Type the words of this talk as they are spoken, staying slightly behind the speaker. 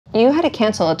You had to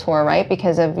cancel a tour, right?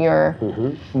 Because of your...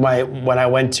 When I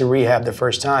went to rehab the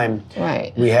first time,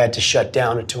 right, we had to shut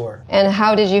down a tour. And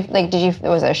how did you, like,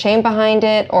 was there shame behind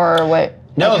it, or what?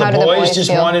 No, like, the boys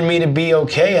just wanted me to be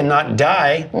okay and not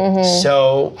die.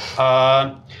 So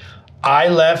I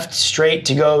left straight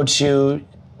to go to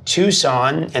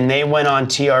Tucson, and they went on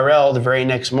TRL the very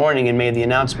next morning and made the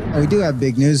announcement. We do have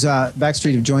big news.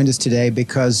 Backstreet have joined us today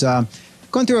because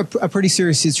going through a pretty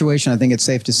serious situation, I think it's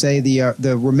safe to say.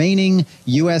 The remaining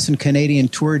U.S. and Canadian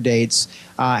tour dates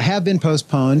have been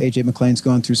postponed. AJ McLean's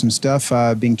going through some stuff,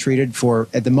 being treated for,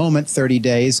 at the moment, 30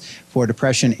 days for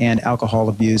depression and alcohol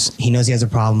abuse. He knows he has a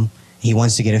problem. He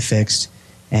wants to get it fixed.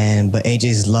 But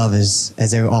AJ's love is,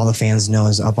 as all the fans know,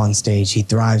 is up on stage. He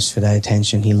thrives for that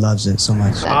attention. He loves it so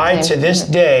much. I, to this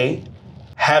day,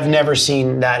 have never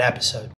seen that episode.